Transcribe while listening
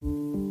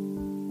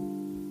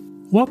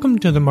Welcome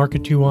to the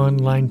Market 2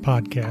 Online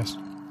podcast.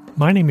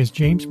 My name is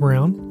James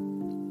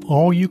Brown.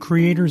 All you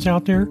creators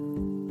out there,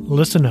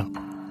 listen up.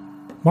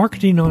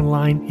 Marketing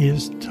online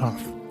is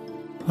tough.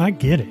 I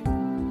get it.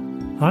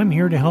 I'm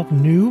here to help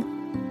new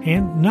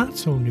and not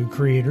so new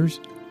creators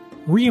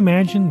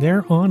reimagine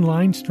their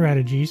online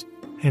strategies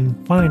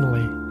and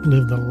finally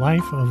live the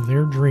life of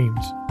their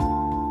dreams.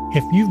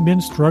 If you've been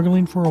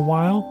struggling for a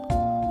while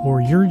or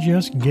you're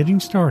just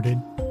getting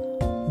started,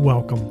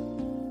 welcome.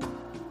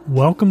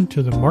 Welcome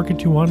to the Market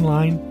 2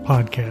 Online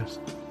podcast.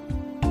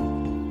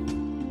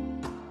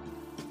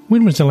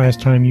 When was the last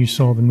time you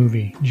saw the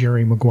movie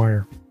Jerry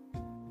Maguire?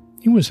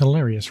 It was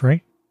hilarious,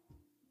 right?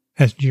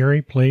 As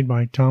Jerry, played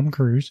by Tom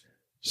Cruise,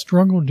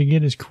 struggled to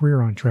get his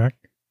career on track,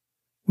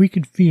 we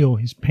could feel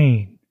his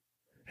pain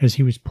as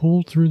he was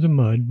pulled through the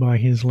mud by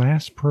his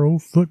last pro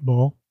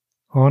football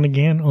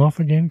on-again,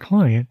 off-again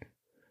client,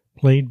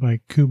 played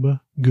by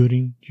Cuba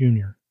Gooding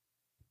Jr.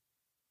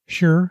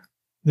 Sure,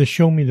 the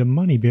show me the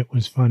money bit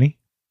was funny,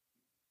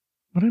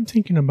 but I'm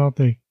thinking about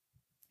the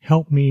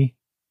help me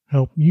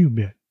help you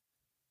bit.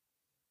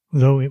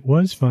 Though it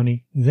was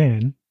funny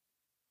then,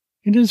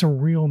 it is a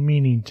real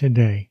meaning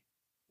today,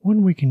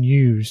 one we can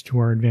use to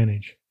our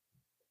advantage.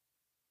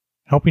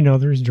 Helping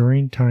others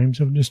during times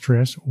of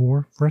distress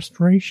or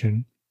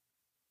frustration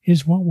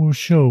is what will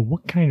show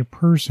what kind of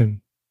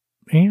person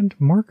and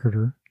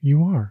marketer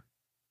you are.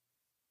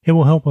 It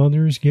will help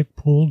others get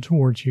pulled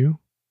towards you,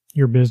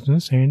 your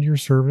business and your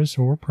service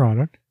or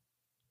product.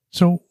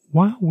 So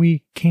while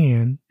we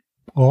can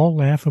all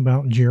laugh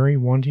about Jerry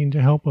wanting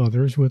to help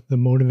others with the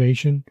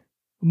motivation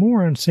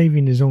more on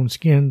saving his own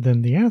skin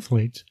than the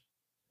athletes,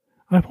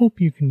 I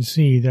hope you can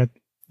see that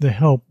the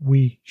help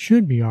we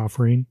should be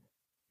offering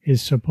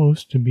is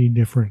supposed to be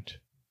different,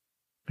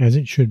 as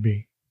it should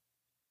be.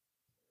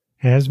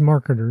 As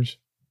marketers,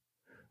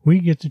 we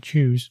get to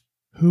choose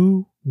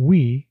who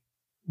we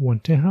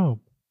want to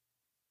help.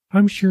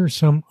 I'm sure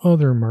some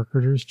other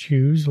marketers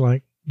choose,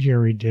 like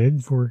Jerry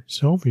did, for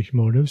selfish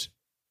motives,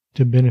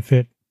 to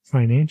benefit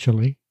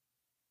financially.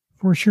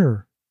 For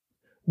sure,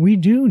 we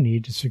do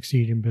need to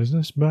succeed in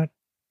business, but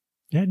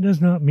that does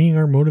not mean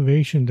our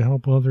motivation to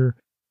help other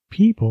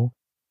people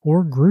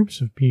or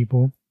groups of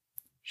people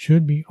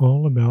should be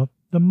all about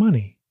the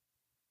money.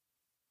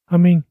 I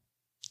mean,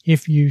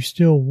 if you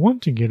still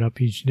want to get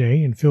up each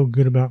day and feel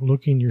good about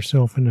looking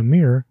yourself in the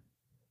mirror,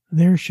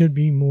 there should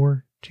be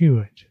more to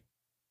it.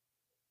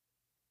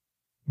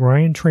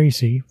 Brian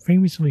Tracy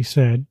famously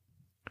said,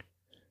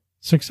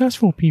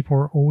 "Successful people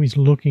are always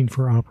looking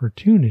for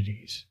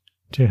opportunities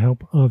to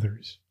help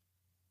others.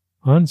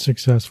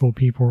 Unsuccessful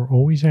people are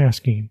always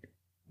asking,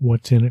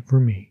 what's in it for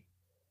me?"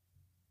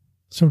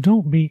 So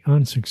don't be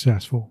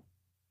unsuccessful.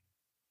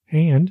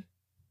 And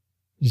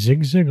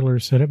Zig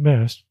Ziglar said it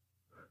best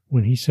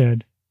when he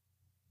said,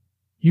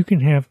 "You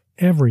can have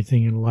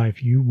everything in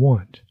life you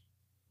want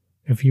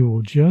if you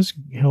will just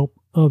help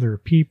other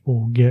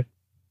people get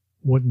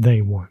what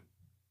they want."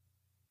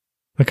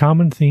 The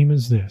common theme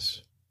is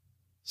this: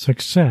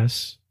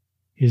 success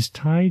is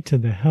tied to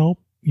the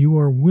help you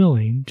are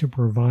willing to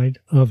provide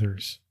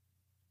others.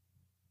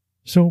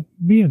 So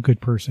be a good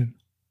person.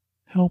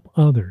 Help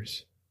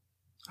others.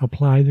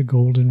 Apply the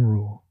golden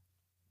rule.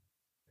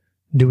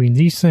 Doing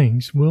these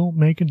things will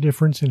make a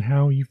difference in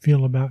how you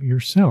feel about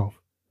yourself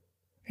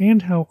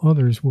and how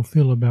others will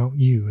feel about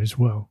you as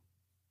well.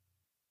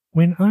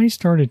 When I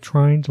started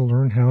trying to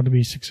learn how to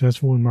be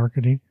successful in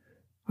marketing,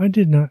 I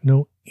did not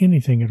know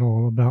anything at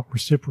all about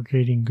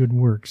reciprocating good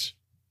works.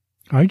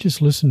 I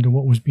just listened to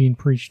what was being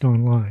preached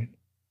online.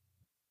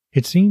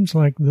 It seems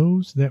like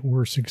those that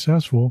were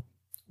successful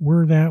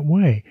were that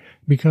way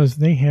because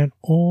they had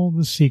all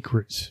the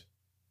secrets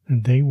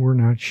and they were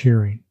not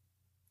sharing.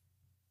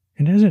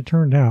 And as it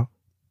turned out,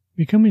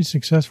 becoming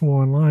successful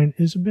online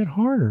is a bit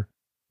harder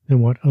than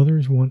what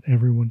others want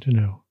everyone to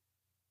know.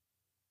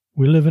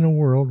 We live in a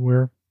world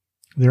where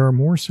there are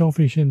more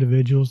selfish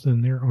individuals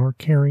than there are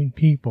caring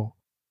people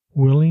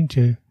willing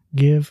to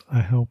give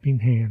a helping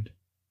hand.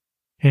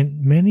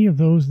 And many of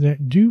those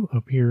that do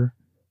appear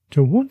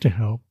to want to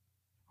help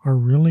are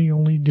really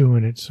only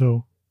doing it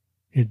so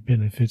it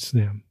benefits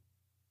them.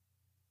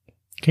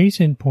 Case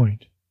in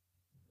point,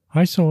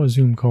 I saw a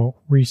Zoom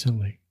call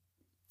recently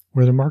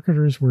where the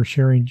marketers were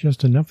sharing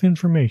just enough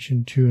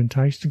information to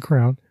entice the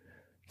crowd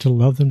to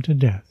love them to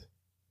death,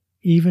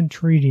 even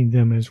treating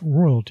them as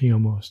royalty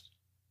almost.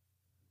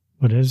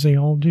 But as they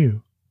all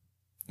do,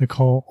 the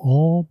call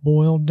all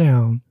boiled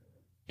down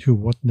to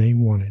what they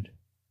wanted,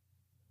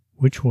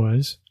 which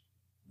was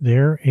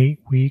their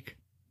 8-week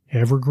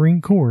evergreen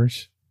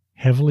course,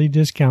 heavily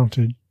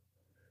discounted,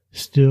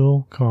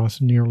 still costs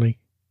nearly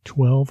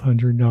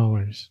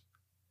 $1,200,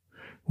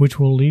 which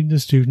will lead the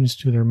students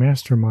to their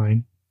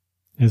mastermind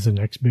as the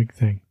next big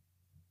thing.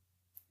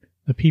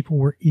 The people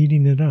were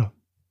eating it up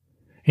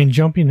and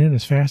jumping in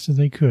as fast as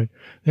they could.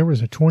 There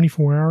was a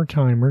 24-hour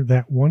timer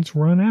that once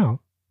run out,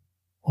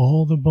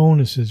 all the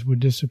bonuses would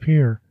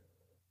disappear,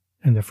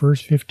 and the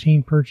first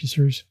 15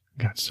 purchasers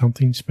got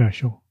something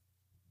special.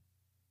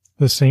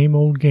 The same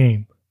old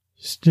game,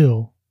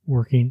 still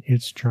working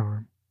its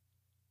charm.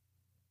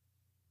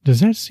 Does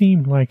that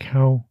seem like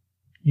how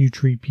you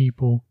treat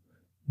people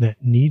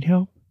that need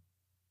help?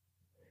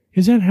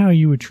 Is that how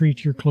you would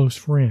treat your close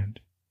friend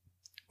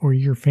or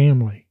your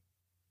family?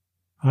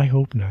 I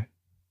hope not.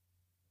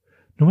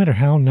 No matter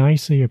how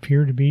nice they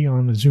appear to be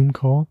on a Zoom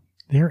call,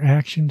 their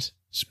actions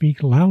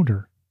speak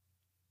louder.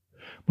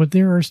 But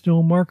there are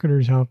still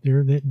marketers out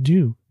there that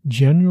do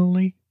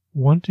genuinely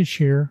want to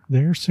share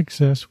their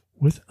success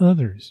with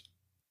others.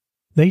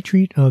 They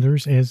treat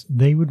others as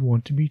they would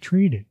want to be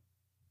treated,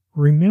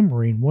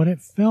 remembering what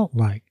it felt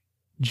like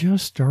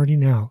just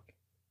starting out,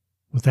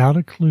 without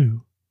a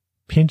clue,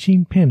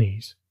 pinching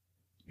pennies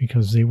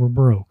because they were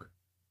broke,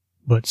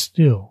 but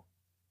still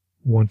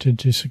wanted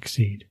to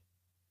succeed.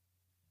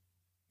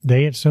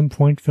 They at some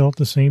point felt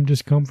the same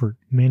discomfort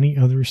many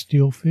others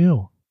still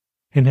feel,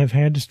 and have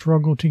had to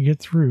struggle to get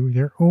through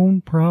their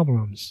own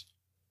problems.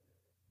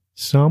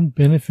 Some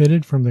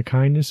benefited from the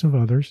kindness of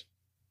others,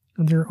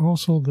 and there are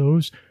also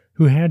those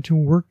who had to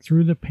work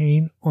through the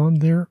pain on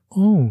their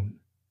own.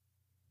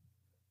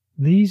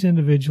 These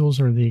individuals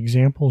are the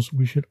examples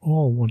we should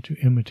all want to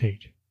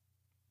imitate.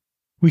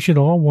 We should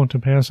all want to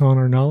pass on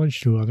our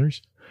knowledge to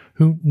others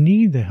who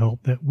need the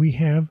help that we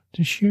have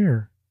to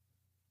share.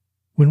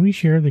 When we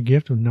share the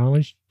gift of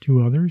knowledge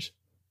to others,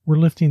 we're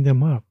lifting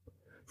them up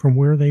from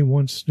where they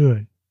once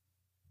stood,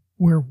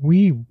 where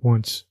we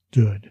once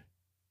stood.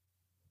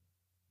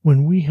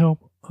 When we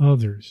help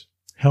others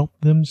help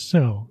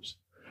themselves,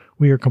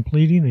 we are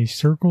completing a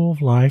circle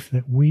of life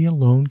that we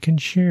alone can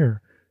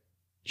share.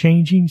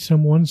 Changing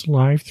someone's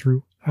life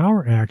through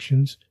our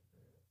actions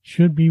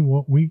should be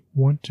what we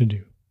want to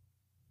do.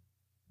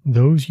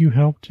 Those you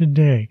help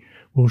today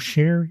will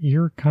share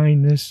your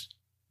kindness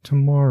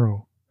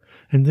tomorrow,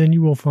 and then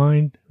you will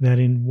find that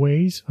in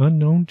ways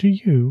unknown to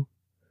you,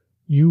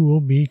 you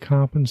will be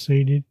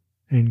compensated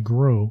and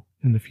grow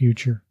in the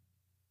future.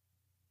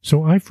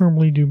 So I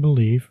firmly do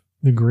believe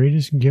the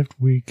greatest gift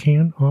we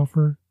can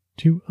offer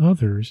to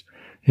others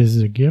is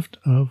the gift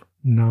of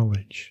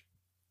knowledge.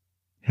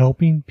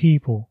 Helping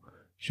people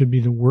should be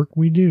the work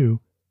we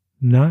do,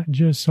 not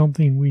just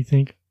something we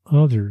think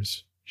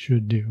others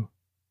should do.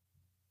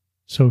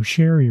 So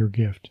share your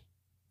gift.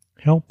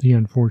 Help the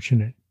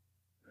unfortunate.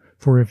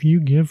 For if you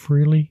give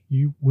freely,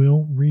 you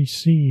will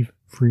receive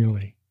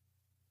freely.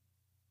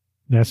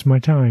 That's my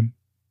time.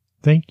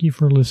 Thank you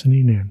for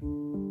listening in,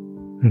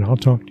 and I'll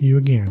talk to you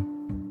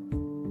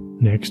again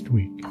next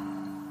week.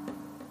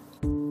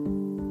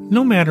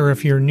 No matter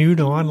if you're new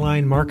to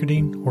online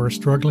marketing or a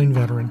struggling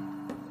veteran,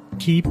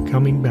 keep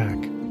coming back,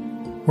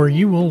 where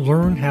you will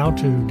learn how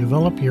to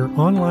develop your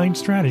online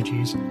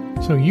strategies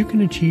so you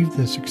can achieve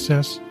the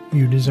success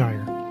you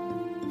desire.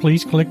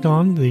 Please click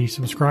on the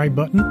subscribe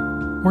button,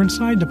 or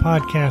inside the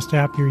podcast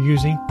app you're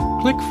using,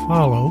 click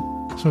follow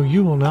so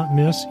you will not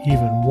miss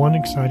even one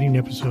exciting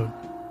episode.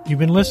 You've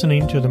been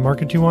listening to the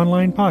Market to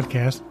Online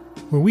podcast,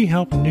 where we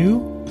help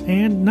new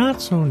and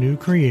not so new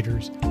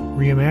creators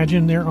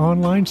reimagine their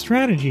online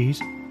strategies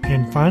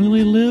and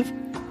finally live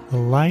the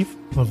life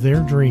of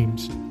their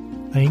dreams.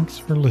 Thanks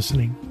for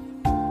listening.